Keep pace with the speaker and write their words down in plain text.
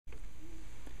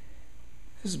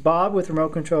This is Bob with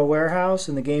Remote Control Warehouse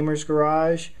in the Gamer's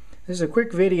Garage. This is a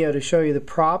quick video to show you the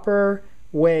proper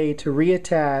way to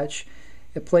reattach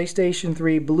a PlayStation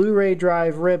 3 Blu-ray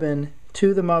drive ribbon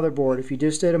to the motherboard. If you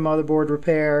just did a motherboard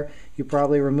repair, you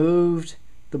probably removed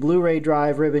the Blu-ray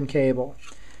drive ribbon cable.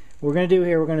 What we're going to do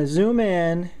here, we're going to zoom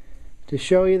in to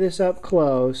show you this up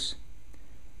close.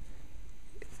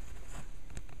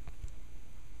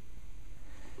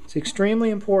 It's extremely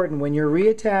important when you're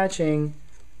reattaching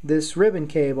this ribbon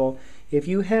cable. If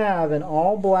you have an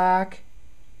all black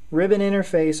ribbon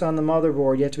interface on the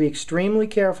motherboard, you have to be extremely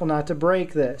careful not to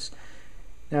break this.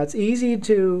 Now it's easy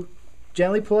to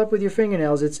gently pull up with your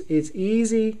fingernails. It's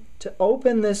easy to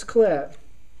open this clip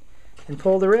and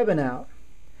pull the ribbon out.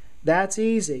 That's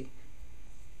easy.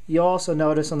 You also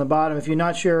notice on the bottom, if you're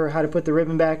not sure how to put the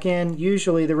ribbon back in,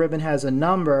 usually the ribbon has a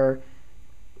number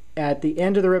at the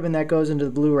end of the ribbon that goes into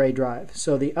the Blu-ray drive.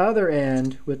 So the other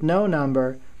end with no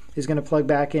number is going to plug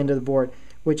back into the board.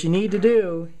 What you need to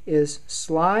do is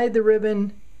slide the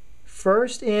ribbon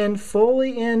first in,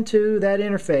 fully into that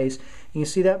interface. You can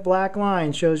see that black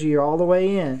line shows you're all the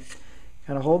way in.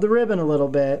 Kind of hold the ribbon a little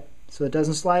bit so it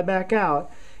doesn't slide back out.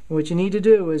 And what you need to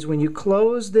do is when you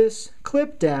close this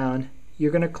clip down, you're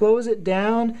going to close it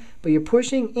down, but you're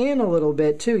pushing in a little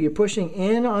bit too. You're pushing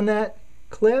in on that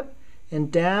clip and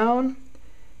down,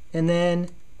 and then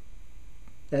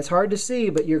that's hard to see,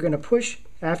 but you're going to push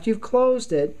after you've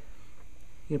closed it.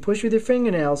 You can push with your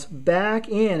fingernails back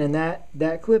in, and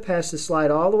that clip has to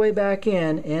slide all the way back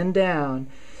in and down.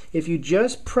 If you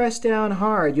just press down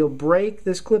hard, you'll break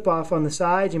this clip off on the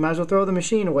sides. You might as well throw the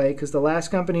machine away, because the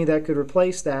last company that could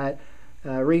replace that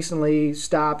recently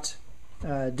stopped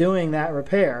doing that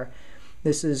repair.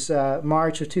 This is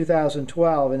March of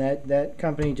 2012, and that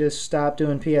company just stopped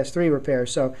doing PS3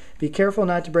 repairs. So be careful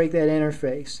not to break that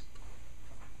interface.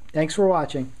 Thanks for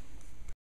watching.